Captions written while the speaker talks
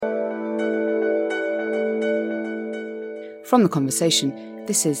From The Conversation,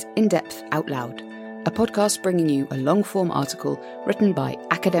 this is In Depth Out Loud, a podcast bringing you a long-form article written by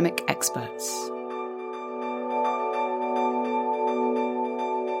academic experts.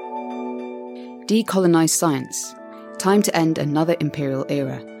 Decolonise Science, Time to End Another Imperial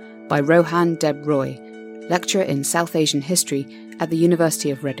Era, by Rohan Deb Roy, lecturer in South Asian history at the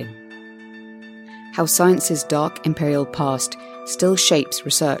University of Reading. How science's dark imperial past still shapes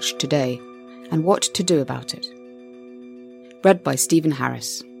research today, and what to do about it. Read by Stephen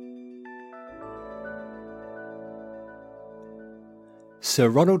Harris. Sir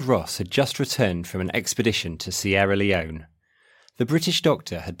Ronald Ross had just returned from an expedition to Sierra Leone. The British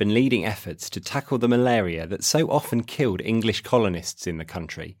doctor had been leading efforts to tackle the malaria that so often killed English colonists in the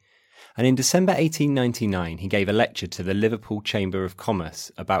country, and in December 1899 he gave a lecture to the Liverpool Chamber of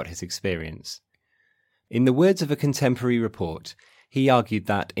Commerce about his experience. In the words of a contemporary report, he argued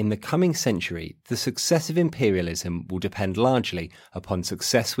that in the coming century the success of imperialism will depend largely upon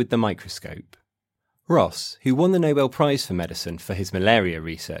success with the microscope. Ross, who won the Nobel Prize for Medicine for his malaria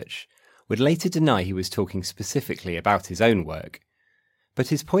research, would later deny he was talking specifically about his own work, but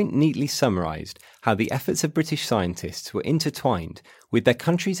his point neatly summarised how the efforts of British scientists were intertwined with their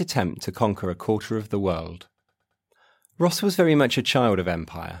country's attempt to conquer a quarter of the world. Ross was very much a child of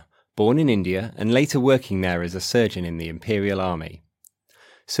empire, born in India and later working there as a surgeon in the Imperial Army.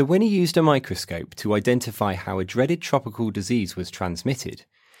 So when he used a microscope to identify how a dreaded tropical disease was transmitted,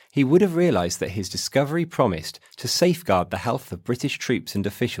 he would have realised that his discovery promised to safeguard the health of British troops and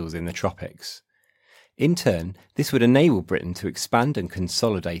officials in the tropics. In turn, this would enable Britain to expand and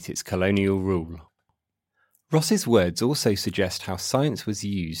consolidate its colonial rule. Ross's words also suggest how science was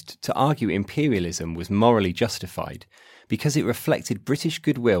used to argue imperialism was morally justified because it reflected British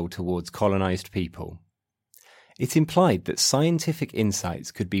goodwill towards colonised people. It implied that scientific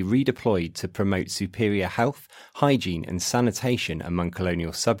insights could be redeployed to promote superior health, hygiene and sanitation among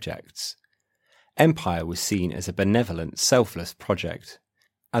colonial subjects. Empire was seen as a benevolent, selfless project.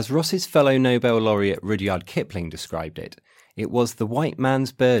 As Ross's fellow Nobel laureate Rudyard Kipling described it, it was the white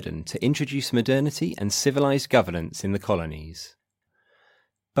man's burden to introduce modernity and civilised governance in the colonies.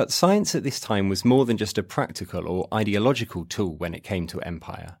 But science at this time was more than just a practical or ideological tool when it came to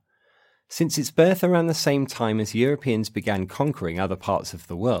empire. Since its birth around the same time as Europeans began conquering other parts of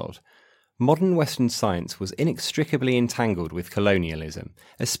the world, modern Western science was inextricably entangled with colonialism,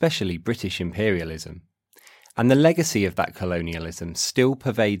 especially British imperialism. And the legacy of that colonialism still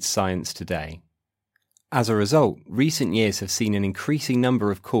pervades science today. As a result, recent years have seen an increasing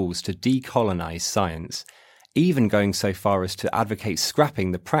number of calls to decolonise science, even going so far as to advocate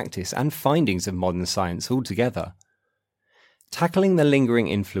scrapping the practice and findings of modern science altogether. Tackling the lingering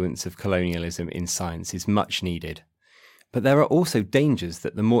influence of colonialism in science is much needed, but there are also dangers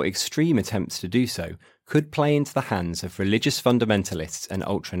that the more extreme attempts to do so could play into the hands of religious fundamentalists and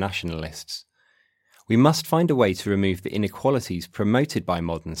ultranationalists. We must find a way to remove the inequalities promoted by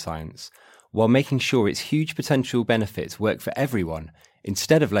modern science, while making sure its huge potential benefits work for everyone,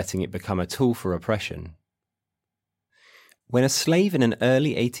 instead of letting it become a tool for oppression. When a slave in an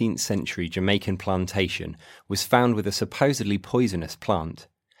early 18th century Jamaican plantation was found with a supposedly poisonous plant,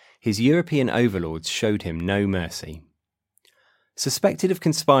 his European overlords showed him no mercy. Suspected of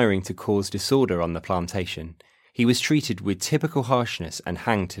conspiring to cause disorder on the plantation, he was treated with typical harshness and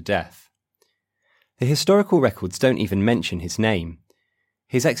hanged to death. The historical records don't even mention his name.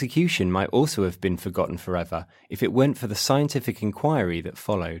 His execution might also have been forgotten forever if it weren't for the scientific inquiry that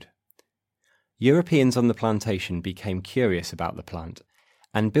followed. Europeans on the plantation became curious about the plant,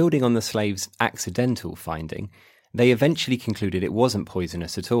 and building on the slaves' accidental finding, they eventually concluded it wasn't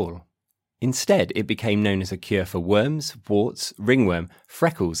poisonous at all. Instead, it became known as a cure for worms, warts, ringworm,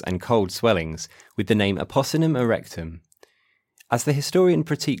 freckles and cold swellings, with the name Apocynon erectum. As the historian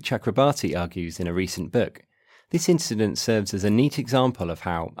Pratik Chakrabarti argues in a recent book, this incident serves as a neat example of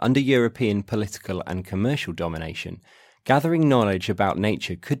how, under European political and commercial domination, gathering knowledge about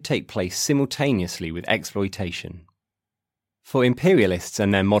nature could take place simultaneously with exploitation. For imperialists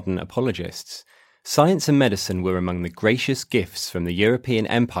and their modern apologists, science and medicine were among the gracious gifts from the European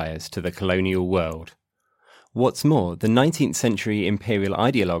empires to the colonial world. What's more, the 19th century imperial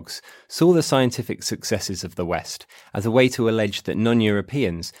ideologues saw the scientific successes of the West as a way to allege that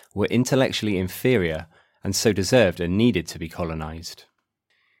non-Europeans were intellectually inferior and so deserved and needed to be colonised.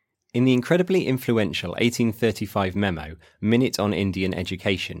 In the incredibly influential 1835 memo, Minute on Indian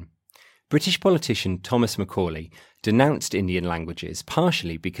Education, British politician Thomas Macaulay denounced Indian languages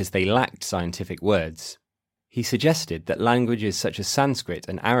partially because they lacked scientific words. He suggested that languages such as Sanskrit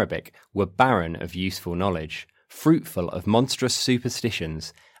and Arabic were barren of useful knowledge, fruitful of monstrous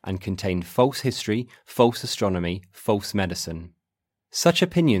superstitions, and contained false history, false astronomy, false medicine. Such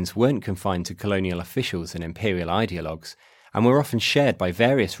opinions weren't confined to colonial officials and imperial ideologues, and were often shared by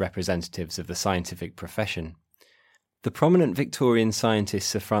various representatives of the scientific profession. The prominent Victorian scientist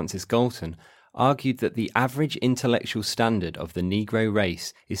Sir Francis Galton argued that the average intellectual standard of the Negro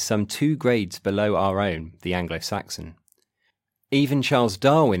race is some 2 grades below our own, the Anglo-Saxon. Even Charles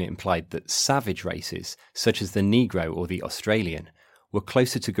Darwin implied that savage races, such as the Negro or the Australian, were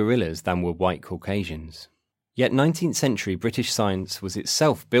closer to gorillas than were white Caucasians. Yet 19th century British science was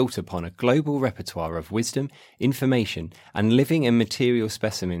itself built upon a global repertoire of wisdom, information, and living and material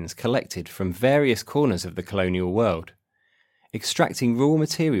specimens collected from various corners of the colonial world. Extracting raw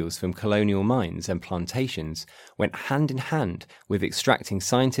materials from colonial mines and plantations went hand in hand with extracting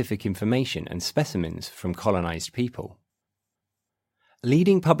scientific information and specimens from colonized people.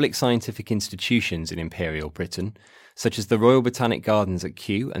 Leading public scientific institutions in Imperial Britain, such as the Royal Botanic Gardens at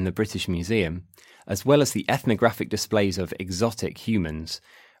Kew and the British Museum, as well as the ethnographic displays of exotic humans,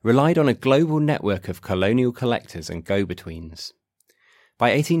 relied on a global network of colonial collectors and go-betweens. By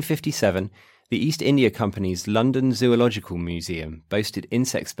 1857, the East India Company's London Zoological Museum boasted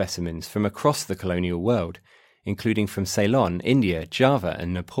insect specimens from across the colonial world, including from Ceylon, India, Java,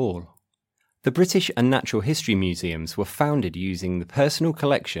 and Nepal. The British and Natural History Museums were founded using the personal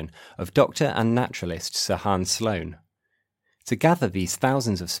collection of doctor and naturalist Sir Hans Sloane. To gather these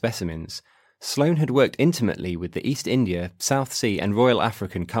thousands of specimens, Sloane had worked intimately with the East India, South Sea and Royal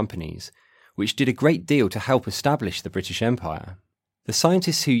African companies, which did a great deal to help establish the British Empire. The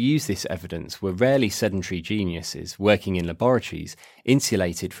scientists who used this evidence were rarely sedentary geniuses working in laboratories,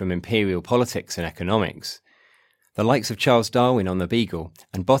 insulated from imperial politics and economics. The likes of Charles Darwin on the Beagle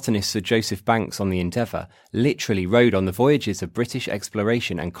and botanist Sir Joseph Banks on the Endeavour literally rode on the voyages of British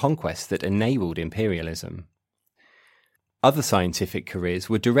exploration and conquest that enabled imperialism. Other scientific careers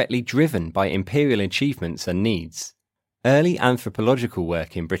were directly driven by imperial achievements and needs. Early anthropological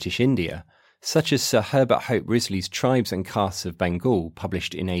work in British India, such as Sir Herbert Hope Risley's Tribes and Castes of Bengal,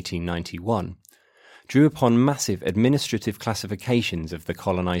 published in 1891, drew upon massive administrative classifications of the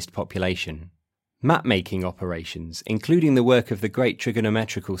colonised population. Map-making operations, including the work of the Great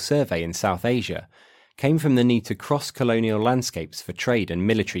Trigonometrical Survey in South Asia, came from the need to cross colonial landscapes for trade and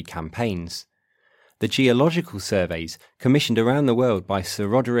military campaigns. The geological surveys, commissioned around the world by Sir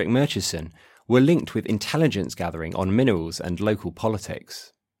Roderick Murchison, were linked with intelligence gathering on minerals and local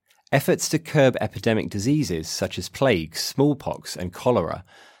politics. Efforts to curb epidemic diseases such as plague, smallpox, and cholera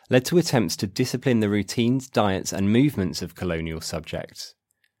led to attempts to discipline the routines, diets, and movements of colonial subjects.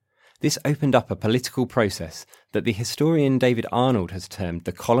 This opened up a political process that the historian David Arnold has termed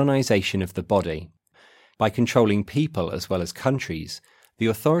the colonisation of the body. By controlling people as well as countries, the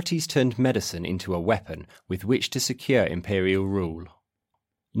authorities turned medicine into a weapon with which to secure imperial rule.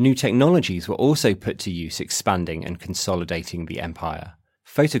 New technologies were also put to use expanding and consolidating the empire.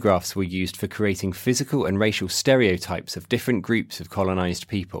 Photographs were used for creating physical and racial stereotypes of different groups of colonised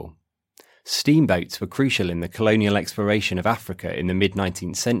people. Steamboats were crucial in the colonial exploration of Africa in the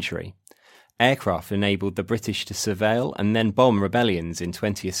mid-19th century. Aircraft enabled the British to surveil and then bomb rebellions in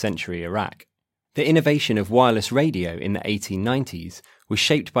 20th century Iraq. The innovation of wireless radio in the 1890s was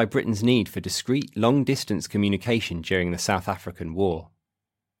shaped by Britain's need for discreet, long-distance communication during the South African War.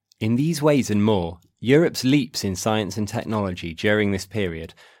 In these ways and more, Europe's leaps in science and technology during this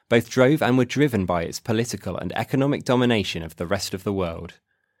period both drove and were driven by its political and economic domination of the rest of the world.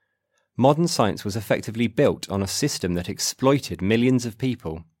 Modern science was effectively built on a system that exploited millions of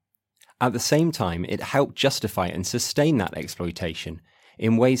people. At the same time, it helped justify and sustain that exploitation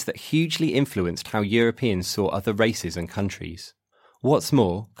in ways that hugely influenced how Europeans saw other races and countries. What's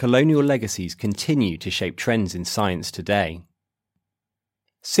more, colonial legacies continue to shape trends in science today.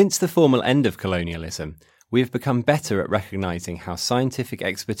 Since the formal end of colonialism, we have become better at recognising how scientific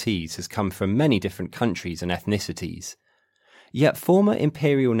expertise has come from many different countries and ethnicities. Yet former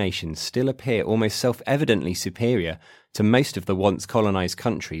imperial nations still appear almost self-evidently superior to most of the once colonised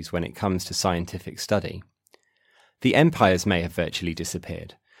countries when it comes to scientific study. The empires may have virtually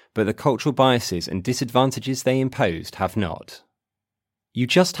disappeared, but the cultural biases and disadvantages they imposed have not. You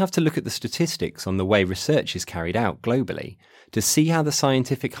just have to look at the statistics on the way research is carried out globally to see how the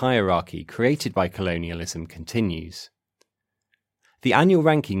scientific hierarchy created by colonialism continues. The annual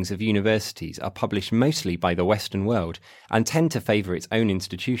rankings of universities are published mostly by the Western world and tend to favour its own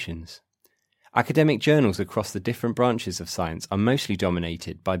institutions. Academic journals across the different branches of science are mostly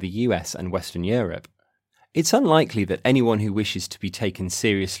dominated by the US and Western Europe. It's unlikely that anyone who wishes to be taken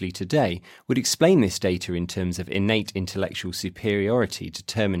seriously today would explain this data in terms of innate intellectual superiority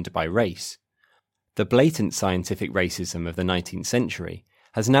determined by race. The blatant scientific racism of the 19th century,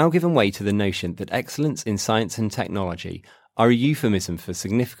 has now given way to the notion that excellence in science and technology are a euphemism for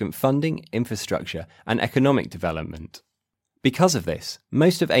significant funding, infrastructure, and economic development. Because of this,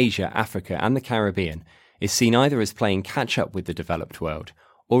 most of Asia, Africa, and the Caribbean is seen either as playing catch-up with the developed world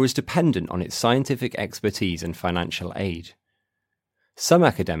or as dependent on its scientific expertise and financial aid. Some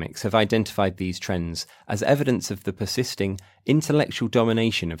academics have identified these trends as evidence of the persisting intellectual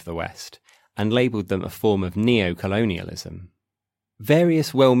domination of the West and labelled them a form of neo-colonialism.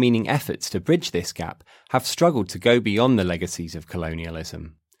 Various well-meaning efforts to bridge this gap have struggled to go beyond the legacies of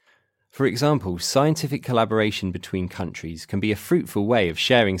colonialism. For example, scientific collaboration between countries can be a fruitful way of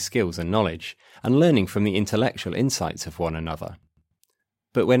sharing skills and knowledge and learning from the intellectual insights of one another.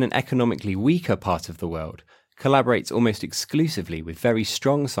 But when an economically weaker part of the world collaborates almost exclusively with very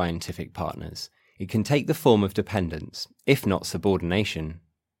strong scientific partners, it can take the form of dependence, if not subordination.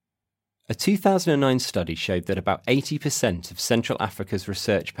 A 2009 study showed that about 80% of Central Africa's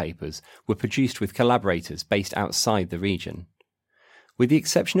research papers were produced with collaborators based outside the region. With the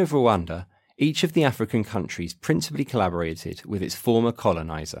exception of Rwanda, each of the African countries principally collaborated with its former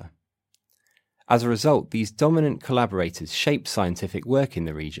colonizer. As a result, these dominant collaborators shaped scientific work in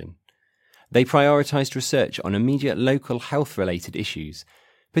the region. They prioritized research on immediate local health-related issues,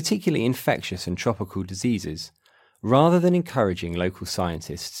 particularly infectious and tropical diseases, rather than encouraging local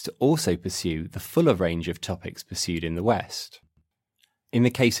scientists to also pursue the fuller range of topics pursued in the West. In the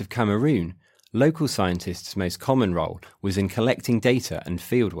case of Cameroon, local scientists' most common role was in collecting data and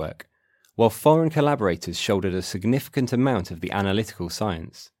fieldwork, while foreign collaborators shouldered a significant amount of the analytical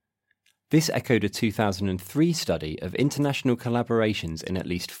science. This echoed a 2003 study of international collaborations in at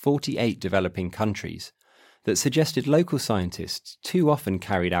least 48 developing countries that suggested local scientists too often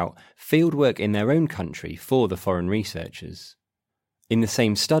carried out fieldwork in their own country for the foreign researchers. In the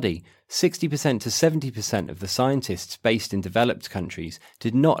same study, 60% to 70% of the scientists based in developed countries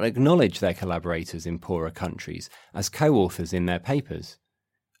did not acknowledge their collaborators in poorer countries as co-authors in their papers.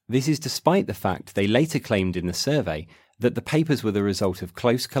 This is despite the fact they later claimed in the survey that the papers were the result of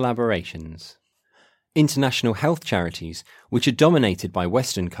close collaborations. International health charities, which are dominated by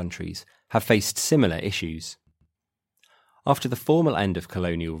Western countries, have faced similar issues. After the formal end of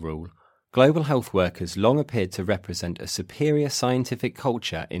colonial rule, global health workers long appeared to represent a superior scientific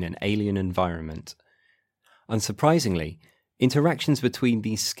culture in an alien environment. Unsurprisingly, interactions between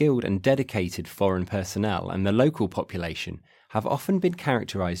these skilled and dedicated foreign personnel and the local population have often been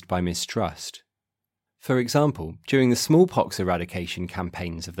characterized by mistrust. For example, during the smallpox eradication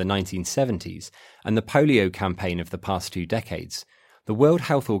campaigns of the 1970s and the polio campaign of the past 2 decades, the World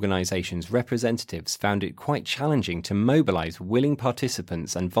Health Organization's representatives found it quite challenging to mobilize willing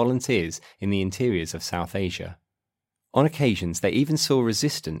participants and volunteers in the interiors of South Asia. On occasions, they even saw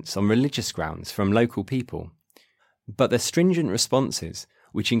resistance on religious grounds from local people. But their stringent responses,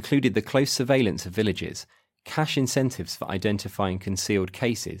 which included the close surveillance of villages, cash incentives for identifying concealed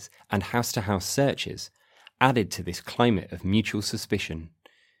cases, and house-to-house searches, added to this climate of mutual suspicion.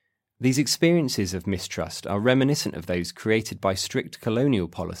 These experiences of mistrust are reminiscent of those created by strict colonial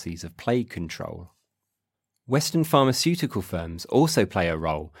policies of plague control. Western pharmaceutical firms also play a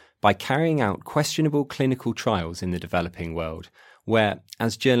role by carrying out questionable clinical trials in the developing world, where,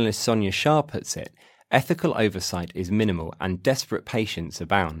 as journalist Sonia Shah puts it, ethical oversight is minimal and desperate patients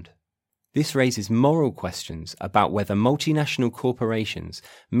abound. This raises moral questions about whether multinational corporations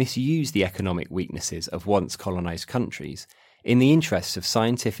misuse the economic weaknesses of once colonized countries in the interests of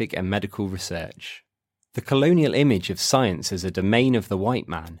scientific and medical research. The colonial image of science as a domain of the white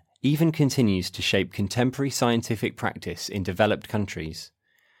man even continues to shape contemporary scientific practice in developed countries.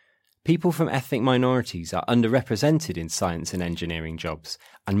 People from ethnic minorities are underrepresented in science and engineering jobs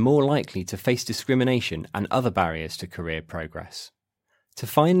and more likely to face discrimination and other barriers to career progress. To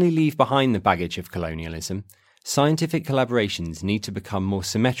finally leave behind the baggage of colonialism, scientific collaborations need to become more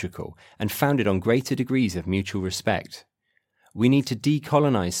symmetrical and founded on greater degrees of mutual respect. We need to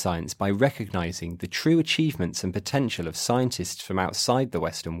decolonize science by recognizing the true achievements and potential of scientists from outside the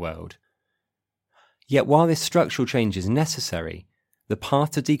Western world. Yet while this structural change is necessary, the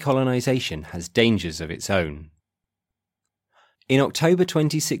path to decolonization has dangers of its own. In October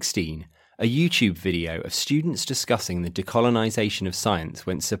 2016, a YouTube video of students discussing the decolonization of science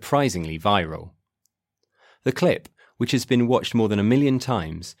went surprisingly viral. The clip, which has been watched more than 1 million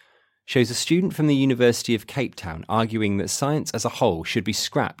times, shows a student from the University of Cape Town arguing that science as a whole should be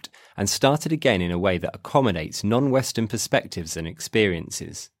scrapped and started again in a way that accommodates non-Western perspectives and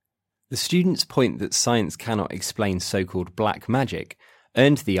experiences. The student's point that science cannot explain so-called black magic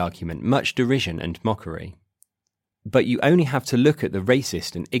earned the argument much derision and mockery. But you only have to look at the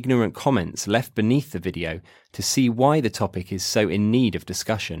racist and ignorant comments left beneath the video to see why the topic is so in need of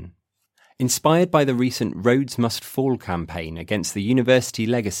discussion. Inspired by the recent Rhodes Must Fall campaign against the university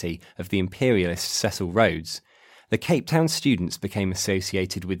legacy of the imperialist Cecil Rhodes, the Cape Town students became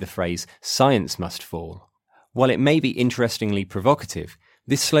associated with the phrase "Science must fall." While it may be interestingly provocative,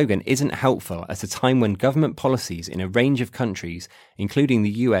 this slogan isn't helpful at a time when government policies in a range of countries, including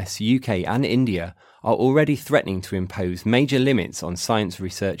the US, UK and India, are already threatening to impose major limits on science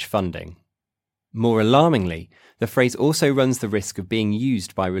research funding. More alarmingly, the phrase also runs the risk of being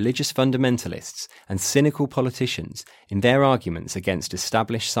used by religious fundamentalists and cynical politicians in their arguments against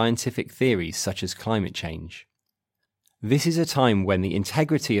established scientific theories such as climate change. This is a time when the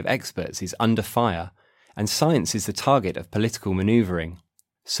integrity of experts is under fire, and science is the target of political manoeuvring.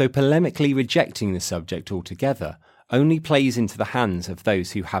 So polemically rejecting the subject altogether only plays into the hands of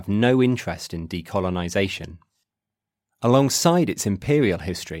those who have no interest in decolonisation. Alongside its imperial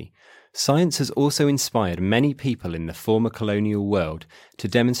history, science has also inspired many people in the former colonial world to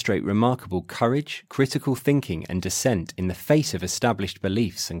demonstrate remarkable courage, critical thinking and dissent in the face of established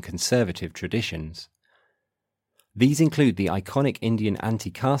beliefs and conservative traditions. These include the iconic Indian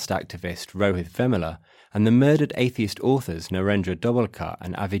anti-caste activist Rohit Vemula and the murdered atheist authors Narendra Dobholkar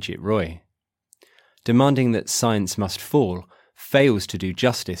and Avijit Roy. Demanding that science must fall fails to do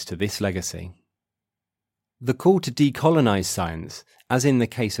justice to this legacy. The call to decolonise science, as in the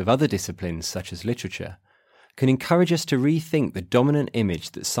case of other disciplines such as literature, can encourage us to rethink the dominant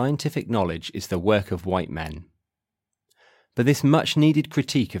image that scientific knowledge is the work of white men. But this much-needed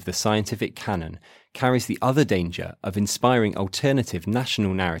critique of the scientific canon carries the other danger of inspiring alternative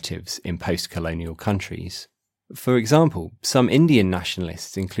national narratives in post-colonial countries. For example, some Indian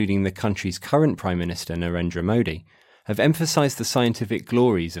nationalists, including the country's current Prime Minister Narendra Modi, have emphasised the scientific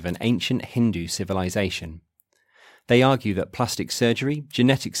glories of an ancient Hindu civilization. They argue that plastic surgery,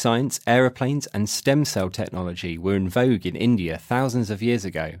 genetic science, aeroplanes and stem cell technology were in vogue in India thousands of years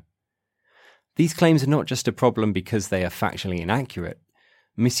ago. These claims are not just a problem because they are factually inaccurate.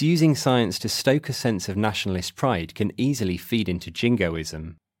 Misusing science to stoke a sense of nationalist pride can easily feed into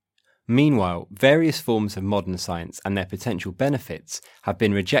jingoism. Meanwhile, various forms of modern science and their potential benefits have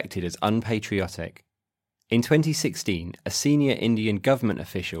been rejected as unpatriotic. In 2016, a senior Indian government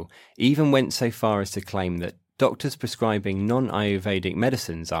official even went so far as to claim that doctors prescribing non-Ayurvedic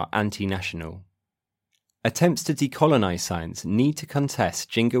medicines are anti-national. Attempts to decolonise science need to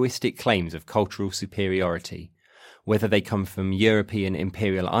contest jingoistic claims of cultural superiority, whether they come from European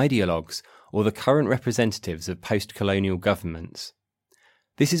imperial ideologues or the current representatives of post-colonial governments.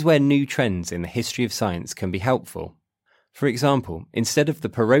 This is where new trends in the history of science can be helpful. For example, instead of the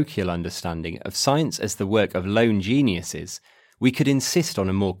parochial understanding of science as the work of lone geniuses, we could insist on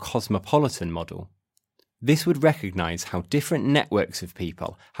a more cosmopolitan model. This would recognise how different networks of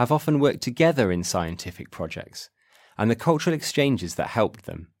people have often worked together in scientific projects, and the cultural exchanges that helped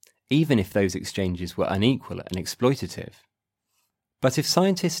them, even if those exchanges were unequal and exploitative. But if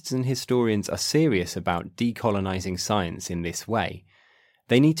scientists and historians are serious about decolonising science in this way,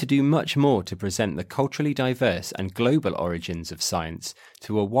 they need to do much more to present the culturally diverse and global origins of science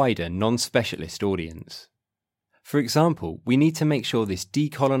to a wider non-specialist audience. For example, we need to make sure this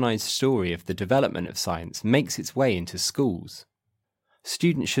decolonised story of the development of science makes its way into schools.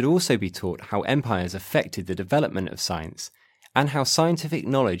 Students should also be taught how empires affected the development of science, and how scientific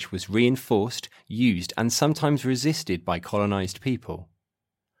knowledge was reinforced, used, and sometimes resisted by colonised people.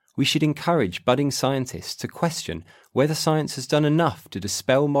 We should encourage budding scientists to question whether science has done enough to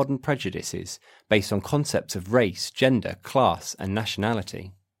dispel modern prejudices based on concepts of race, gender, class, and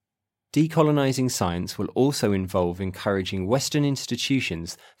nationality. Decolonising science will also involve encouraging Western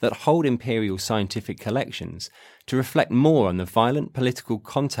institutions that hold imperial scientific collections to reflect more on the violent political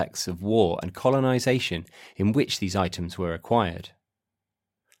contexts of war and colonisation in which these items were acquired.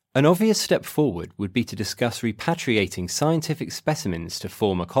 An obvious step forward would be to discuss repatriating scientific specimens to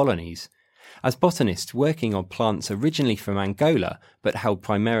former colonies, as botanists working on plants originally from Angola but held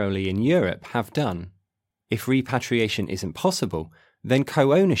primarily in Europe have done. If repatriation isn't possible, then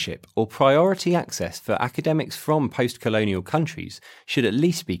co-ownership or priority access for academics from post-colonial countries should at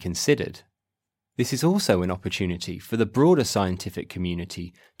least be considered. This is also an opportunity for the broader scientific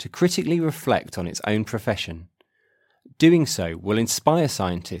community to critically reflect on its own profession. Doing so will inspire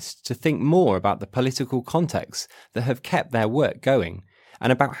scientists to think more about the political contexts that have kept their work going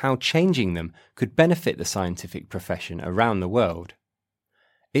and about how changing them could benefit the scientific profession around the world.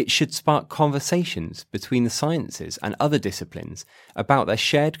 It should spark conversations between the sciences and other disciplines about their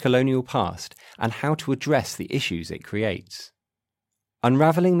shared colonial past and how to address the issues it creates.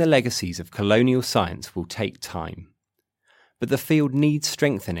 Unravelling the legacies of colonial science will take time. but the field needs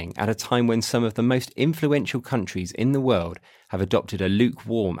strengthening at a time when some of the most influential countries in the world have adopted a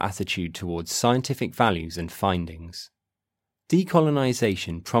lukewarm attitude towards scientific values and findings.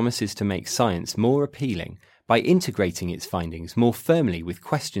 Decolonisation promises to make science more appealing by integrating its findings more firmly with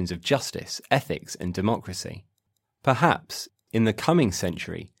questions of justice, ethics, and democracy. Perhaps, in the coming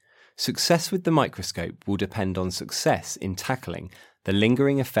century, success with the microscope will depend on success in tackling the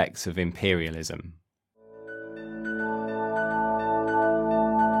lingering effects of imperialism.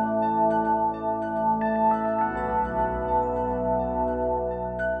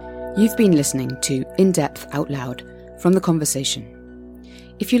 You've been listening to In Depth Out Loud from The Conversation.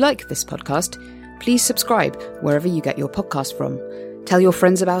 If you like this podcast, please subscribe wherever you get your podcast from, tell your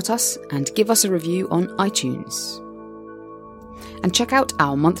friends about us, and give us a review on iTunes. And check out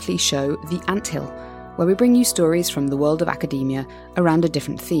our monthly show, The Anthill, where we bring you stories from the world of academia around a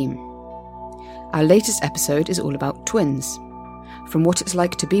different theme. Our latest episode is all about twins, from what it's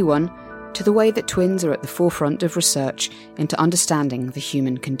like to be one, to the way that twins are at the forefront of research into understanding the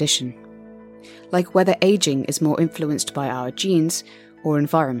human condition, like whether aging is more influenced by our genes or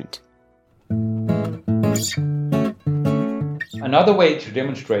environment. Another way to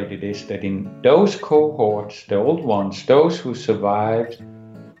demonstrate it is that in those cohorts, the old ones, those who survived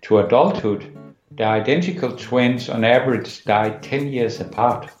to adulthood, the identical twins on average died 10 years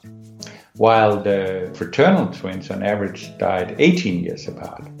apart, while the fraternal twins on average died 18 years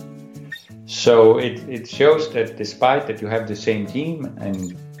apart. So it shows that despite that you have the same gene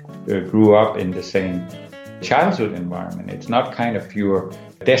and grew up in the same childhood environment, it's not kind of your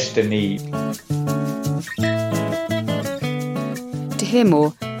destiny. To hear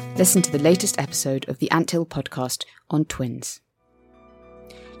more, listen to the latest episode of the Anthill podcast on twins.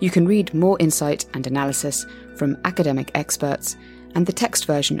 You can read more insight and analysis from academic experts and the text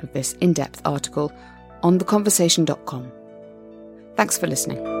version of this in-depth article on theconversation.com. Thanks for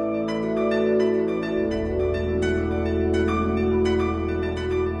listening.